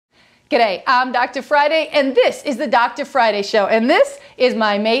G'day, I'm Dr. Friday, and this is the Dr. Friday Show, and this is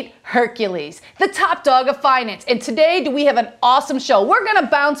my mate Hercules, the top dog of finance. And today we have an awesome show. We're going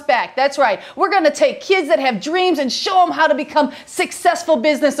to bounce back. That's right. We're going to take kids that have dreams and show them how to become successful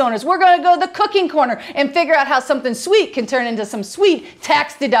business owners. We're going to go to the cooking corner and figure out how something sweet can turn into some sweet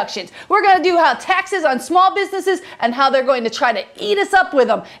tax deductions. We're going to do how taxes on small businesses and how they're going to try to eat us up with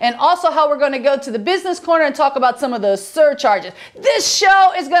them. And also how we're going to go to the business corner and talk about some of those surcharges. This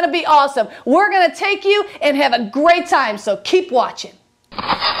show is going to be awesome. We're going to take you and have a great time, so keep watching.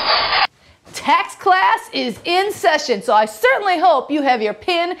 Tax class is in session, so I certainly hope you have your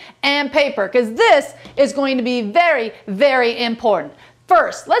pen and paper because this is going to be very, very important.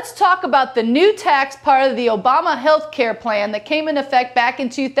 First, let's talk about the new tax part of the Obama health care plan that came into effect back in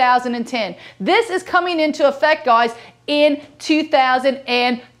 2010. This is coming into effect, guys, in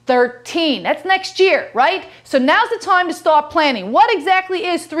 2013. That's next year, right? So now's the time to start planning. What exactly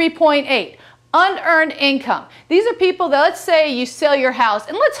is 3.8? Unearned income. These are people that, let's say you sell your house,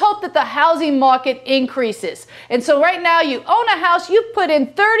 and let's hope that the housing market increases. And so right now you own a house, you've put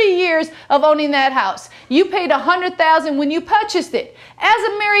in 30 years of owning that house. You paid $100,000 when you purchased it. As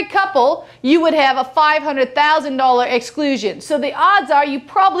a married couple, you would have a $500,000 exclusion. So the odds are you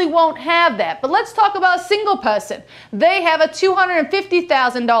probably won't have that. But let's talk about a single person. They have a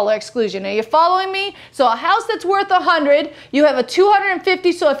 $250,000 exclusion. Are you following me? So a house that's worth $100, you have a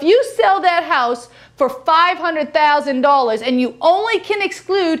 $250,000. So if you sell that house for $500,000 and you only can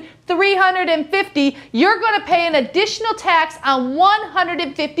exclude $350,000, you're going to pay an additional tax on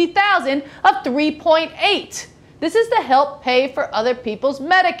 $150,000 of 3.8. This is to help pay for other people's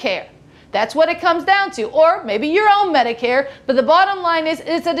Medicare. That's what it comes down to, or maybe your own Medicare, but the bottom line is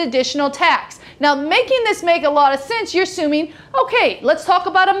it's an additional tax. Now, making this make a lot of sense, you're assuming, okay, let's talk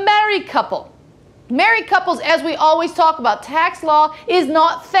about a married couple. Married couples, as we always talk about, tax law is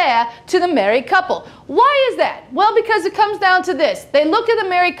not fair to the married couple. Why is that? Well, because it comes down to this. They look at the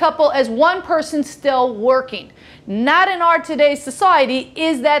married couple as one person still working. Not in our today's society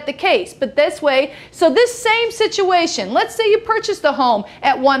is that the case, but this way, so this same situation, let's say you purchased a home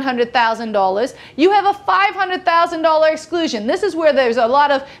at $100,000, you have a $500,000 exclusion. This is where there's a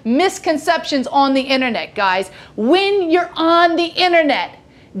lot of misconceptions on the internet, guys. When you're on the internet,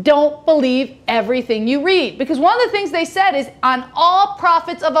 don't believe everything you read. Because one of the things they said is on all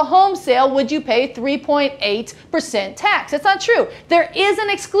profits of a home sale would you pay 3.8% tax. That's not true. There is an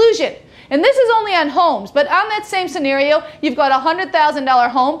exclusion. And this is only on homes, but on that same scenario, you've got a $100,000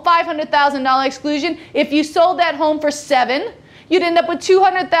 home, $500,000 exclusion. If you sold that home for $7,000, you'd end up with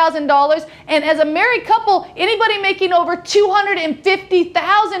 $200,000. And as a married couple, anybody making over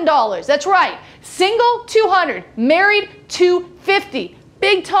 $250,000, that's right, single $200,000, married $250,000.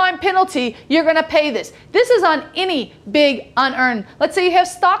 Big time penalty, you're going to pay this. This is on any big unearned. Let's say you have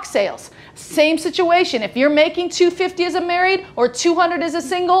stock sales. Same situation. If you're making $250,000 as a married or $200,000 as a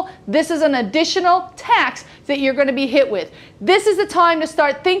single, this is an additional tax that you're going to be hit with. This is the time to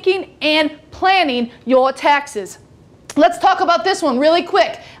start thinking and planning your taxes. Let's talk about this one really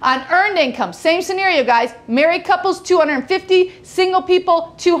quick. On earned income, same scenario, guys. Married couples, $250,000, single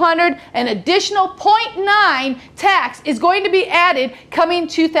people, $200,000. An additional 0.9 tax is going to be added coming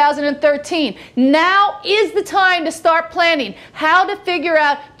 2013. Now is the time to start planning how to figure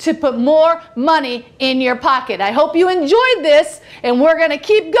out to put more money in your pocket. I hope you enjoyed this, and we're going to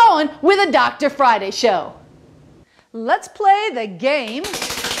keep going with the Dr. Friday Show. Let's play the game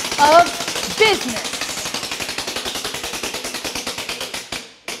of business.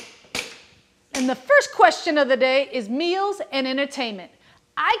 And the first question of the day is meals and entertainment.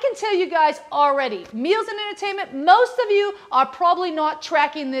 I can tell you guys already, meals and entertainment, most of you are probably not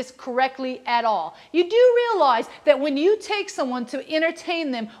tracking this correctly at all. You do realize that when you take someone to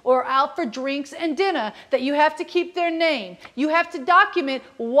entertain them or out for drinks and dinner, that you have to keep their name. You have to document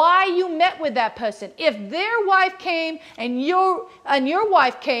why you met with that person. If their wife came and your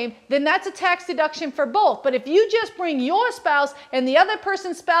wife came, then that's a tax deduction for both. But if you just bring your spouse and the other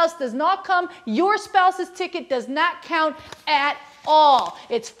person's spouse does not come, your spouse's ticket does not count at all.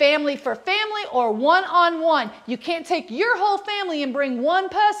 It's family for family or one-on-one. You can't take your whole family and bring one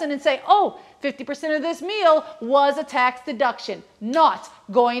person and say, oh, 50% of this meal was a tax deduction. Not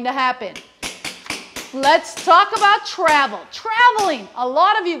going to happen. Let's talk about travel. Traveling. A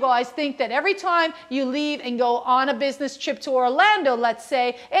lot of you guys think that every time you leave and go on a business trip to Orlando, let's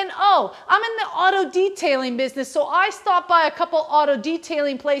say, and oh, I'm in the auto detailing business, so I stopped by a couple auto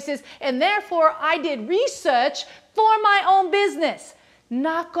detailing places, and therefore I did research for my own business.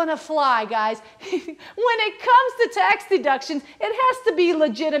 Not gonna fly, guys. When it comes to tax deductions, it has to be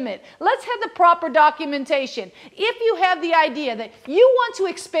legitimate. Let's have the proper documentation. If you have the idea that you want to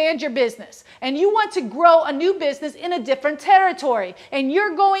expand your business and you want to grow a new business in a different territory, and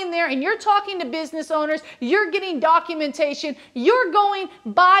you're going there and you're talking to business owners, you're getting documentation, you're going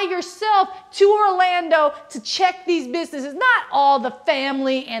by yourself to Orlando to check these businesses, not all the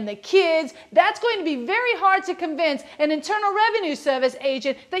family and the kids. That's going to be very hard to convince an Internal Revenue Service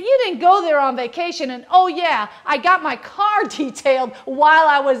agent that you didn't go there on vacation and, oh yeah, I got my car detailed while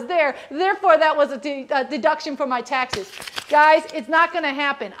I was there, therefore that was a deduction for my taxes. Guys, it's not going to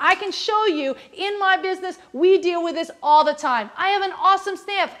happen. I can show you in my business, we deal with this all the time. I have an awesome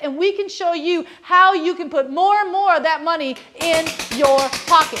staff and we can show you how you can put more and more of that money in your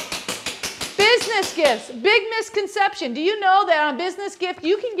pocket. Business gifts, big misconception. Do you know that on a business gift,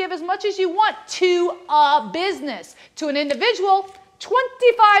 you can give as much as you want to a business? To an individual,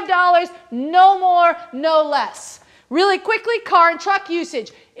 $25, no more, no less. Really quickly, car and truck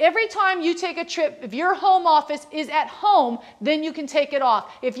usage. Every time you take a trip, if your home office is at home, then you can take it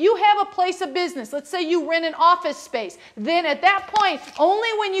off. If you have a place of business, let's say you rent an office space, then at that point, only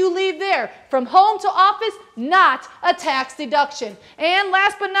when you leave there, from home to office, not a tax deduction. And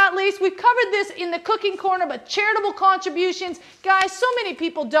last but not least, we've covered this in the cooking corner, but charitable contributions. Guys, so many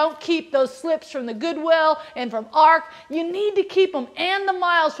people don't keep those slips from the Goodwill and from ARC. You need to keep them and the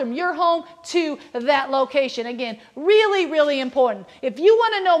miles from your home to that location. Again, really, really important. If you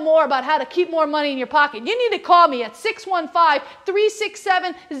want to know more about how to keep more money in your pocket, you need to call me at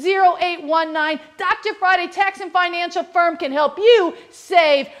 615-367-0819. Dr. Friday Tax and Financial Firm can help you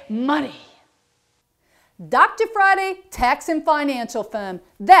save money. Dr. Friday Tax and Financial Firm,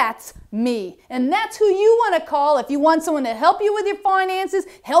 that's me. And that's who you want to call if you want someone to help you with your finances,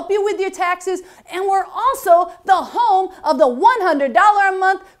 help you with your taxes, and we're also the home of the $100 a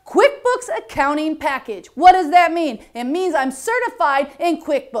month QuickBooks accounting package. What does that mean? It means I'm certified in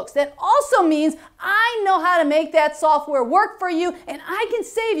QuickBooks. That also means I know how to make that software work for you, and I can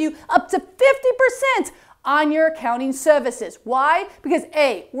save you up to 50% on your accounting services. Why? Because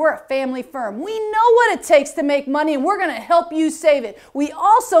A, we're a family firm. We know what it takes to make money and we're going to help you save it. We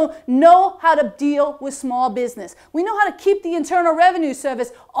also know how to deal with small business. We know how to keep the Internal Revenue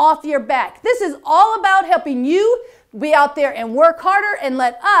Service off your back. This is all about helping you be out there and work harder and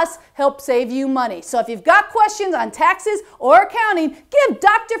let us help save you money. So if you've got questions on taxes or accounting, give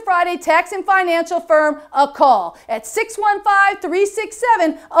Dr. Friday Tax and Financial Firm a call at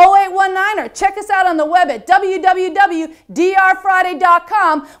 615-367-0819 or check us out on the web at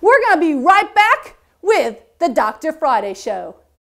www.drfriday.com. We're going to be right back with the Dr. Friday Show.